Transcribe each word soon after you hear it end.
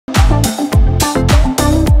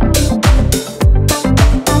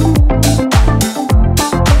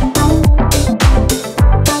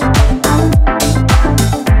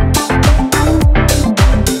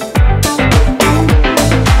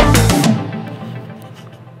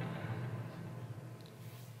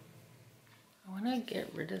get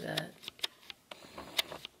rid of that?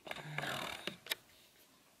 No.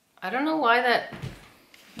 I don't know why that...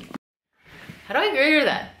 How do I get rid of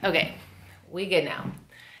that? Okay, we good now.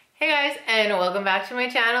 Hey guys, and welcome back to my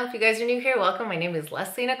channel. If you guys are new here, welcome. My name is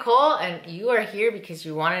Leslie Nicole, and you are here because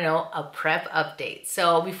you want to know a prep update.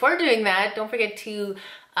 So before doing that, don't forget to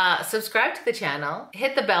subscribe to the channel,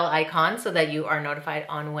 hit the bell icon so that you are notified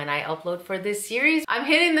on when I upload for this series. I'm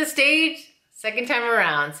hitting the stage second time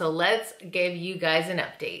around, so let's give you guys an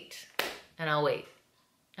update. And I'll wait.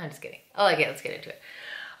 I'm just kidding. Oh, okay, let's get into it.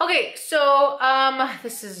 Okay, so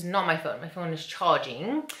this is not my phone. My phone is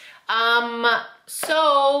charging.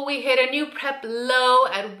 So we hit a new prep low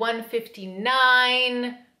at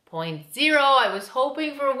 159.0. I was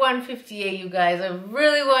hoping for 158, you guys. I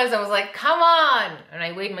really was. I was like, come on. And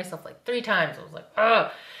I weighed myself like 3 times. I was like,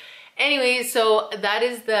 ugh. Anyway, so that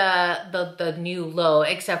is the new low,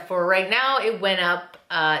 except for right now it went up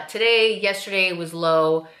today. Yesterday it was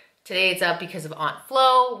low. Today it's up because of Aunt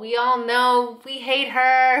Flo. We all know we hate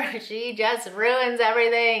her. She just ruins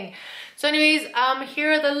everything. So anyways,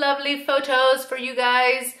 here are the lovely photos for you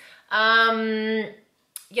guys.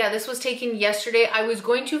 Yeah, this was taken yesterday. I was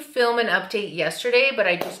going to film an update yesterday, but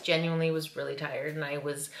I just genuinely was really tired, and I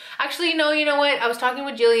was actually, no, you know what? I was talking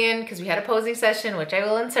with Jillian because we had a posing session, which I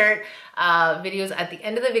will insert videos at the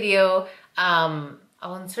end of the video.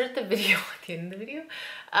 I'll insert the video at the end of the video.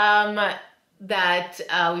 That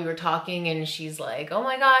we were talking, and she's like, oh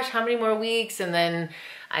my gosh, how many more weeks? And then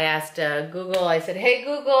I asked Google, I said, hey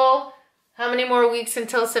Google, how many more weeks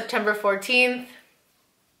until September 14th?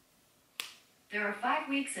 There are 5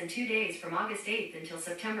 weeks and 2 days from August 8th until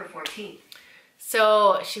September 14th.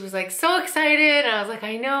 So she was like so excited, and I was like,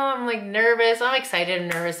 I know, I'm like nervous. I'm excited and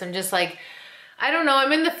nervous. I'm just like, I don't know,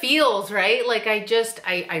 I'm in the feels, right? Like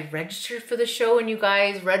I registered for the show, and you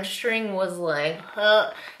guys, registering was like,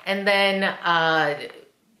 huh. And then,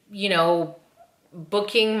 you know,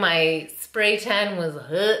 booking my spray tan was,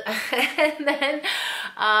 huh. And then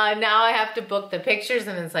now I have to book the pictures,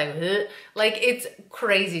 and it's like, huh. Like, it's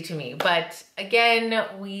crazy to me. But again,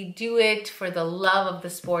 we do it for the love of the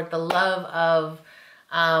sport, the love of,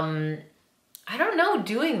 I don't know,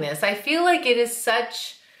 doing this. I feel like it is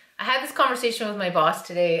such... I had this conversation with my boss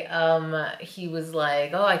today. He was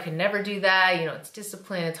like, oh, I could never do that. You know, it's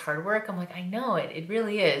discipline, it's hard work. I'm like, I know it. It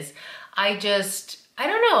really is. I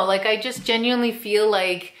don't know. Like, I just genuinely feel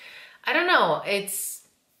like, I don't know. I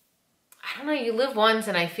don't know. You live once,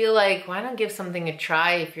 and I feel like, why not give something a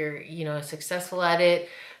try if you're, you know, successful at it?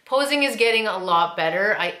 Posing is getting a lot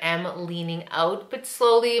better. I am leaning out, but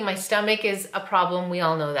slowly. My stomach is a problem. We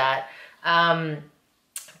all know that.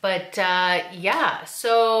 But yeah,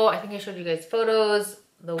 so I think I showed you guys photos,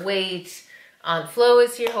 the weight. Aunt Flo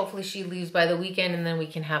is here. Hopefully she leaves by the weekend, and then we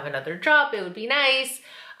can have another drop. It would be nice.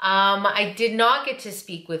 I did not get to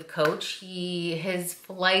speak with Coach. His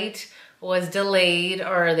flight was delayed,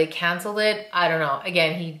 or they canceled it. I don't know.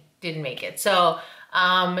 Again, he didn't make it. So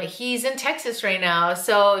he's in Texas right now.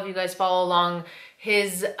 So if you guys follow along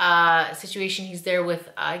his situation, he's there with,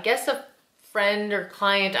 I guess, a friend or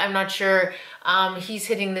client, I'm not sure. He's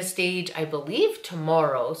hitting the stage, I believe,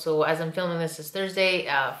 tomorrow. So as I'm filming this, it's Thursday,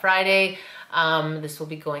 Friday. This will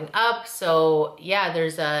be going up. So yeah,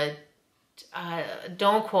 there's a,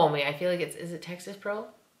 don't quote me. I feel like is it Texas Pro?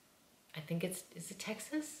 I think is it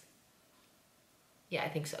Texas? Yeah, I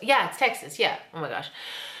think so. Yeah, it's Texas. Yeah. Oh my gosh.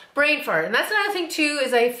 Brain fart. And that's another thing too,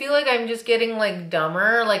 is I feel like I'm just getting like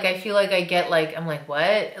dumber. Like, I feel like I get like, I'm like,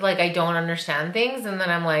 what? Like, I don't understand things. And then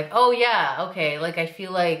I'm like, oh yeah, okay. Like, I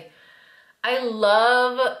feel like I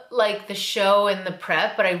love like the show and the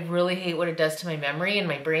prep, but I really hate what it does to my memory and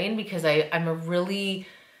my brain, because I'm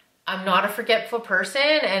not a forgetful person,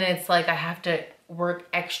 and it's like I have to work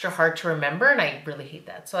extra hard to remember, and I really hate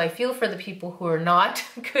that. So I feel for the people who are not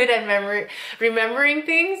good at remembering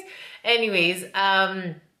things. Anyways,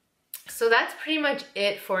 so that's pretty much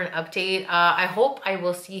it for an update. I hope I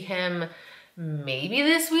will see him maybe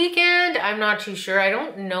this weekend. I'm not too sure. I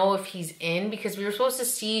don't know if he's in, because we were supposed to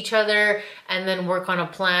see each other and then work on a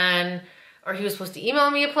plan, or he was supposed to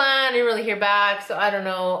email me a plan. I didn't really hear back, so I don't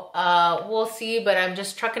know. We'll see, but I'm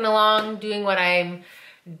just trucking along, doing what I'm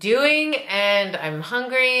doing, and I'm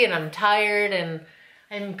hungry and I'm tired, and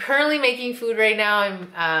I'm currently making food right now.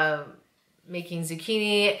 I'm making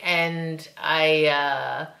zucchini, and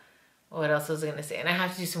what else was I gonna say? And I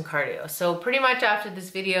have to do some cardio. So pretty much after this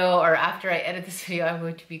video, or after I edit this video, I'm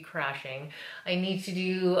going to be crashing. I need to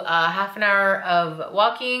do half an hour of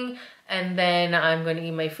walking, and then I'm going to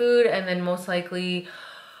eat my food, and then most likely,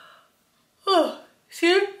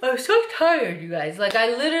 See, I'm so tired, you guys. Like,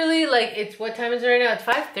 I literally, like, it's, what time is it right now? It's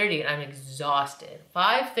 5:30 and I'm exhausted.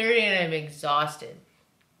 5:30 and I'm exhausted.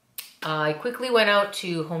 I quickly went out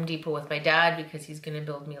to Home Depot with my dad because he's gonna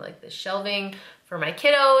build me like this shelving for my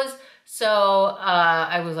kiddos. So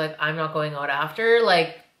I was like, I'm not going out after.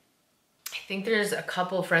 Like, I think there's a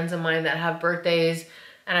couple friends of mine that have birthdays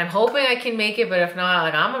and I'm hoping I can make it, but if not,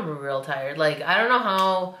 like, I'm real tired. Like, I don't know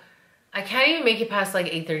how, I can't even make it past like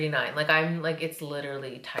 8:39. Like, I'm like, it's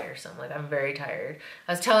literally tiresome. Like, I'm very tired.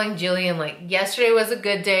 I was telling Jillian, like, yesterday was a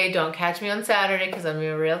good day. Don't catch me on Saturday because I'm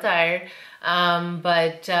real tired.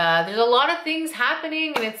 But there's a lot of things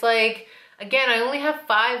happening and it's like, again, I only have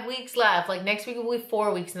 5 weeks left. Like, next week will be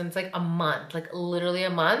 4 weeks and then it's like a month, like literally a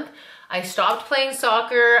month. I stopped playing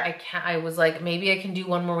soccer. I was like, maybe I can do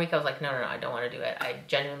one more week. I was like, no, I don't want to do it. I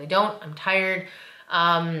genuinely don't. I'm tired.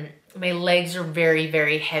 My legs are very,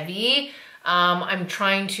 very heavy. I'm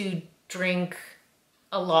trying to drink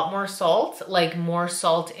a lot more salt, like more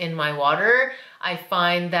salt in my water. I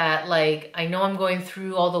find that, like, I know I'm going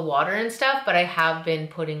through all the water and stuff, but I have been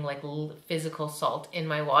putting like physical salt in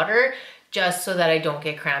my water just so that I don't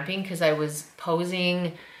get cramping, because I was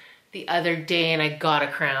posing the other day and I got a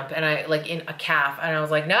cramp and I like in a calf and I was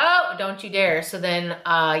like, no, don't you dare. So then,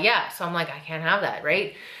 yeah, so I'm like, I can't have that,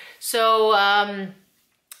 right? So,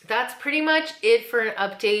 that's pretty much it for an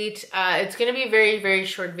update. It's gonna be a very, very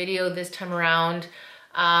short video this time around.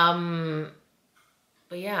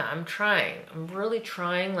 But yeah, I'm trying. I'm really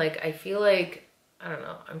trying. Like, I feel like, I don't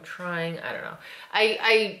know. I'm trying. I don't know.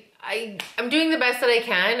 I'm doing the best that I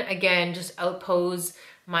can. Again, just outpose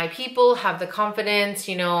my people, have the confidence,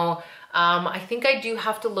 you know. I think I do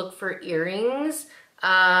have to look for earrings.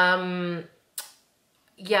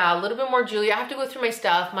 Yeah, a little bit more jewelry. I have to go through my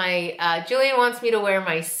stuff. My Jillian wants me to wear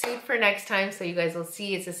my suit for next time, so you guys will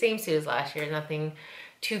see it's the same suit as last year. Nothing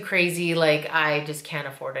too crazy. Like, I just can't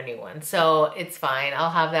afford a new one, so it's fine.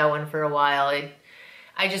 I'll have that one for a while.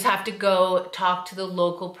 I just have to go talk to the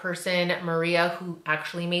local person, Maria, who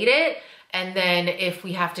actually made it, and then if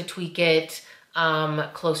we have to tweak it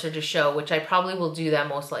closer to show, which I probably will do that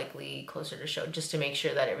most likely closer to show, just to make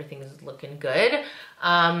sure that everything is looking good.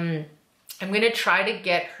 I'm gonna try to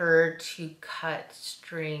get her to cut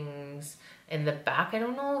strings in the back. I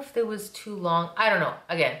don't know if it was too long. I don't know.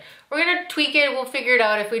 Again, we're gonna tweak it. We'll figure it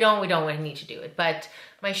out. If we don't need to do it. But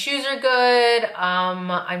my shoes are good.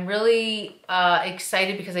 I'm really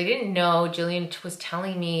excited because I didn't know, Jillian was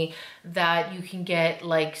telling me that you can get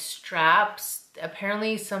like straps.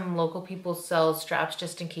 Apparently some local people sell straps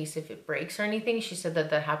just in case if it breaks or anything. She said that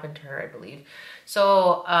that happened to her, I believe.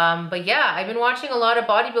 So, but yeah, I've been watching a lot of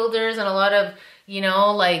bodybuilders and a lot of, you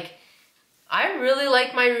know, like, I really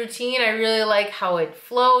like my routine. I really like how it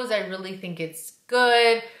flows. I really think it's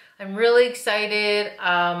good. I'm really excited.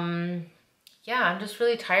 Yeah, I'm just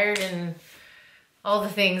really tired and all the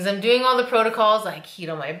things. I'm doing all the protocols, like heat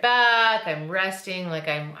on my back, I'm resting, like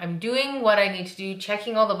I'm doing what I need to do,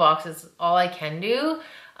 checking all the boxes, all I can do.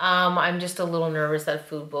 I'm just a little nervous that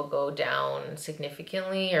food will go down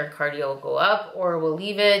significantly or cardio will go up or we'll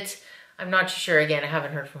leave it. I'm not too sure. Again, I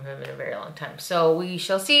haven't heard from him in a very long time. So we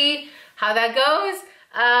shall see how that goes.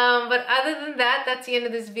 But other than that, that's the end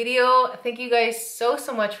of this video. Thank you guys so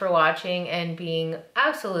much for watching and being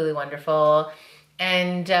absolutely wonderful.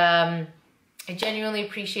 And I genuinely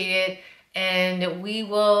appreciate it. And we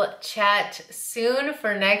will chat soon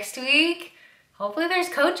for next week. Hopefully there's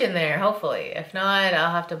Coach in there, hopefully. If not,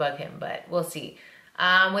 I'll have to bug him, but we'll see.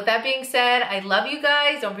 With that being said, I love you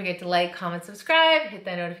guys. Don't forget to like, comment, subscribe, hit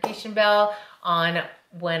that notification bell on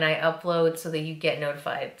when I upload so that you get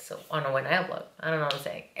notified. So on when I upload. I don't know what I'm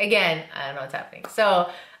saying. Again, I don't know what's happening. So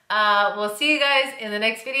we'll see you guys in the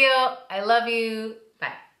next video. I love you.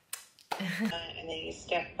 Bye. And then you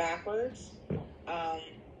step backwards.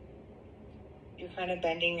 You're kind of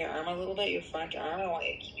bending your arm a little bit, your front arm. I want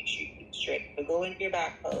you to make sure you keep it straight. So go into your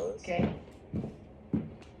back pose. Okay.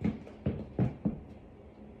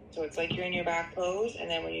 So it's like you're in your back pose, and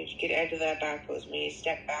then when you get out of that back pose, when you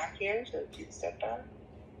step back here, so do the step back.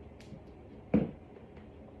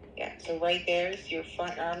 Yeah, so right there is your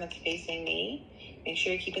front arm that's facing me. Make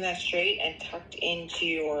sure you're keeping that straight and tucked into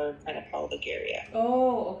your kind of pelvic area.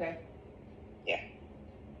 Oh, okay. Yeah.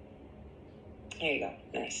 There you go.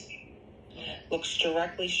 Nice. Looks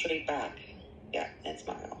directly straight back. Yeah, and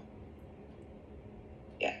smile.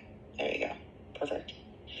 Yeah, there you go. Perfect.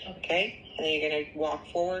 Okay, and then you're going to walk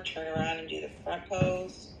forward, turn around, and do the front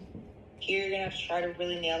pose. Here, you're going to have to try to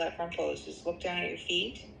really nail that front pose. Just look down at your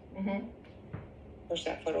feet. Mm-hmm. Push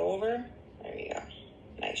that foot over. There you go.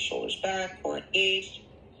 Nice. Shoulders back, core engaged.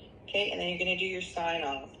 Okay, and then you're going to do your sign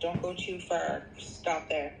off. Don't go too far. Stop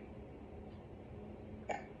there.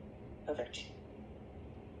 Perfect.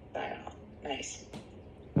 Sign off. Nice.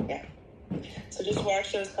 Yeah. So just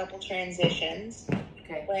watch those couple transitions.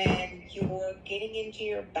 Okay. When you're getting into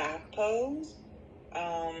your back pose,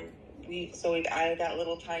 we've added that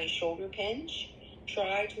little tiny shoulder pinch.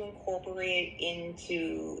 Try to incorporate it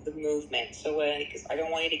into the movement. So because I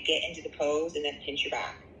don't want you to get into the pose and then pinch your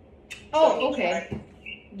back. Oh, so okay.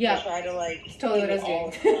 Yeah. Try to like. It's totally what I was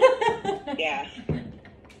doing. Yeah.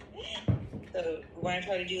 So we want to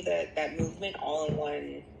try to do that movement all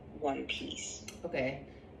in one piece. Okay.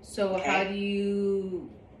 So how do you?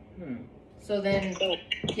 So then,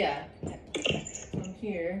 yeah. From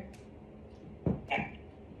here.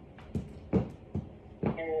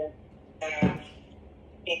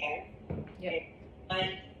 Yeah.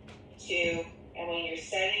 1, 2, and when you're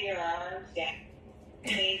setting your arms down,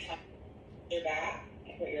 touch your back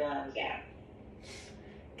and put your arms down.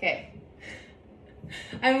 Okay.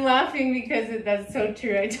 I'm laughing because that's so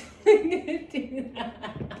true. I totally didn't do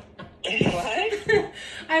that. What?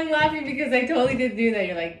 I'm laughing because I totally did do that.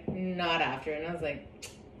 You're like, not after. And I was like,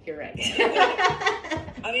 you're right.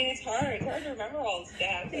 I mean, it's hard. It's hard to remember all the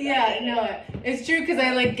steps. Yeah, no, it's true because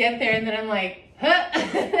I like get there and then I'm like, huh?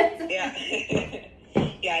 Yeah.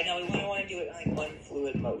 Yeah, I know. We want to do it in like one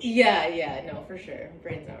fluid motion. Yeah, no, for sure.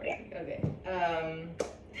 Brain's not working. Yeah. Okay.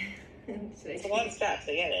 It's a lot of steps.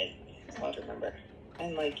 I get it. It's a lot to remember.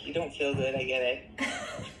 And like, you don't feel good. I get it.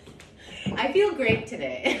 I feel great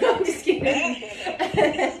today. I'm just kidding.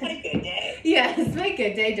 This is my good day. Yeah, it's my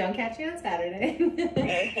good day. Don't catch me on Saturday.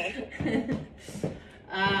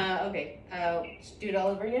 Okay. Do it all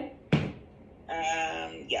over again?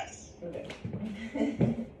 Yes. Okay.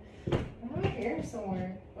 I have my hair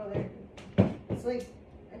somewhere. Oh, there. It's like,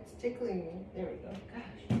 it's tickling me. There we go.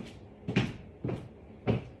 Gosh.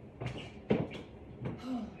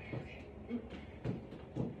 Oh, okay.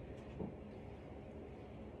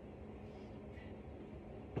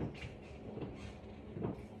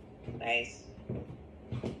 Nice.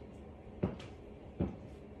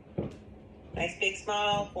 Nice big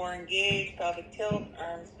smile, core engaged, pelvic tilt,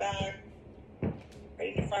 arms back.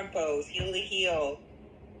 Ready to front pose, heel to heel.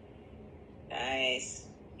 Nice.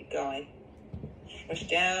 Keep going. Push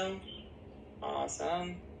down.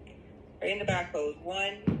 Awesome. Right into back pose.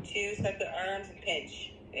 1, 2, set the arms and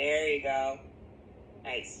pinch. There you go.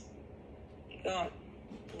 Nice. Keep going.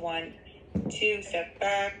 1, 2, step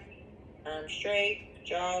back. Arms straight. Good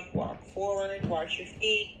job. Walk forward. Watch your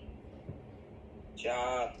feet. Good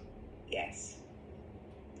job. Yes.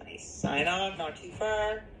 Nice. Sign off. Not too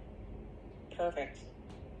far. Perfect.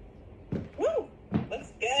 Woo!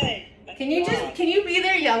 Looks good. Nice Can you job. can you be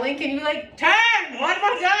there yelling? Can you be like, turn one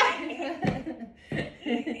more time?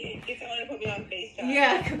 Get someone to put me on FaceTime.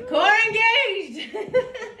 Yeah, core engaged.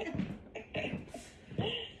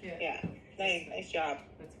 Yeah. Nice job.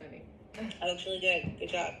 That's funny. That looks really good. Good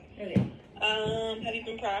job. Okay. Have you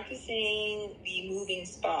been practicing the moving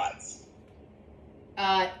spots?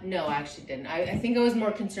 No, I actually didn't. I think I was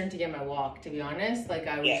more concerned to get my walk, to be honest. Like,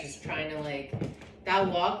 I was just trying to, like, that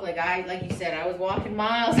walk, like you said, I was walking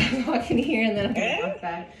miles. I was walking here and then I would walk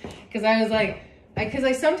back. Because I was like,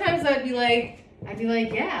 because sometimes I'd be like,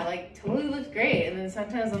 yeah, like, totally looks great. And then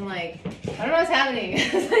sometimes I'm like, I don't know what's happening.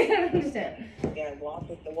 Like, I don't understand. Yeah,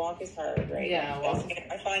 the walk is hard, right? Yeah,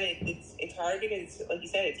 I find it's hard because, like you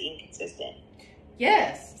said, it's inconsistent.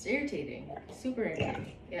 Yes, it's irritating. Super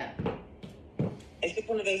irritating. Yeah. It's just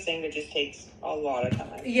one of those things that just takes a lot of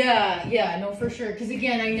time. Yeah, no, for sure. Because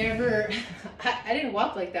again, I didn't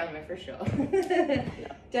walk like that on my first show. No.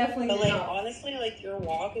 Definitely but, like, not. honestly, like, your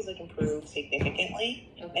walk is, like, improved significantly.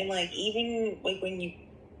 Okay. And, like, even, like, when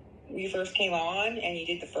you first came on and you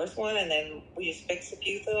did the first one and then we just fixed a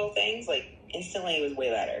few little things, like, instantly it was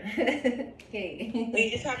way better. Okay. But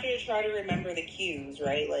you just have to try to remember the cues,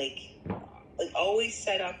 right? Like always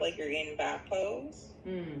set up like you're in back pose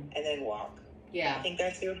and then walk. Yeah. I think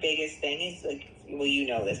that's your biggest thing is, like, well, you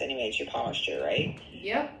know this anyway, it's your posture, right?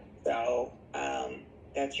 Yep. So,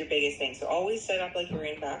 that's your biggest thing. So always set up like you're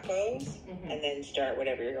in back pose and then start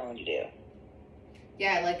whatever you're going to do.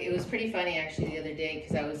 Yeah, like, it was pretty funny actually the other day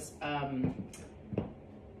because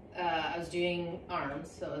I was doing arms,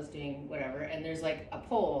 so I was doing whatever, and there's like a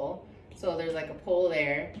pole, so there's like a pole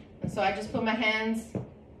there, and so I just put my hands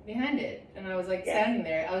behind it, and I was like standing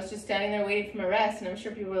there. I was just standing there waiting for my rest, and I'm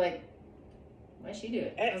sure people were like, what's she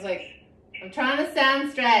doing? I was like, I'm trying to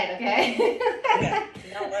stand straight, okay? Yeah,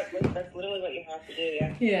 no, that's literally what you have to do,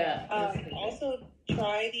 yeah. Yeah. Also,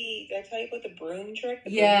 try did I tell you about the broom trick?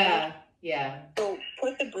 Yeah. So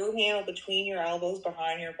put the broom handle between your elbows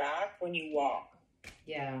behind your back when you walk.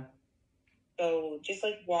 Yeah. So just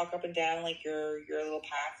like walk up and down like your little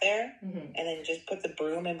path there, and then just put the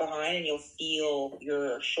broom in behind, and you'll feel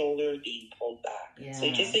your shoulders being pulled back. Yeah.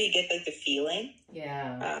 So just so you get like the feeling.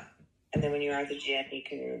 Yeah. And then when you're at the gym,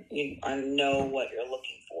 you know what you're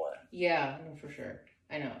looking for. Yeah, no, for sure.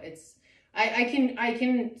 I know it's. I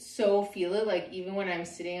can so feel it. Like even when I'm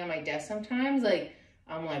sitting on my desk, sometimes like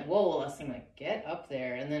I'm like, whoa, Leslie, I'm like, get up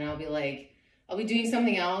there, and then I'll be doing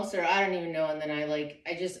something else, or I don't even know, and then I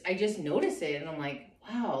just notice it, and I'm like,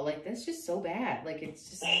 wow, like that's just so bad. Like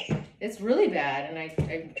it's really bad, and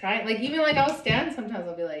I'm trying, like even like I'll stand sometimes,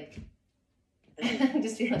 I'll be like,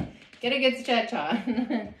 just be like, get a good stretch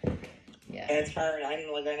on. Yeah, it's hard. I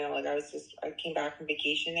know, I came back from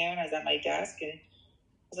vacation there, and I was at my desk, and I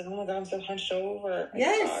was like, oh my god, I'm so hunched over.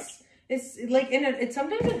 Yes. It's like, and it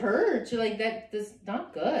sometimes it hurts. You're like, that's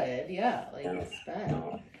not good. Yeah, like No. it's bad.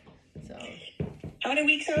 No. So, How many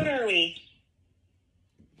weeks out are we?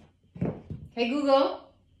 hey Google,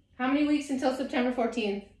 how many weeks until September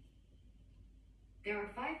 14th? There are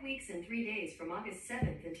 5 weeks and 3 days from August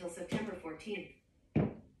 7th until September 14th.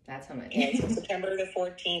 That's how much. Yeah, so September the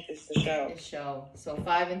 14th is the show. The show. So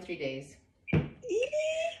 5 and 3 days.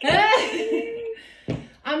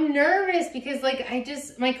 I'm nervous because like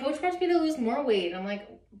my coach wants me to lose more weight. I'm like,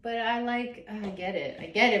 but I get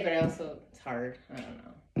it, but also it's hard. I don't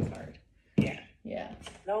know. It's hard. Yeah. Yeah.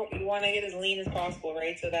 No, you want to get as lean as possible,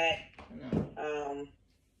 right? So that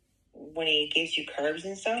when he gives you carbs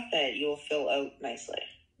and stuff, that you'll fill out nicely.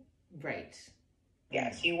 Right.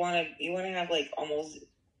 Yeah. So you want to have like almost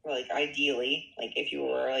like ideally, like if you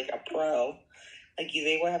were like a pro, like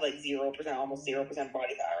they will have like 0%, almost 0% body fat,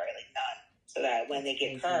 right? Like none. So that when they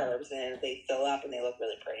get carbs, then they fill up and they look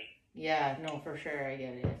really pretty. Yeah, no, for sure. I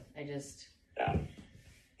get it. So,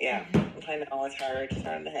 yeah, I know it's hard. It's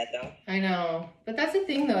hard on the head, though. I know. But that's the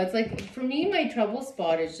thing, though. It's like, for me, my trouble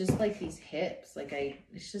spot is just like these hips. Like,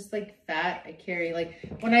 it's just like fat I carry. Like,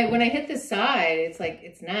 when I hit the side, it's like,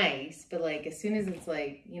 it's nice. But like, as soon as it's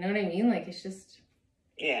like, you know what I mean? Like, it's just.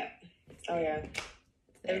 Yeah. Oh, yeah.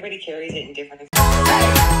 Everybody carries it in different.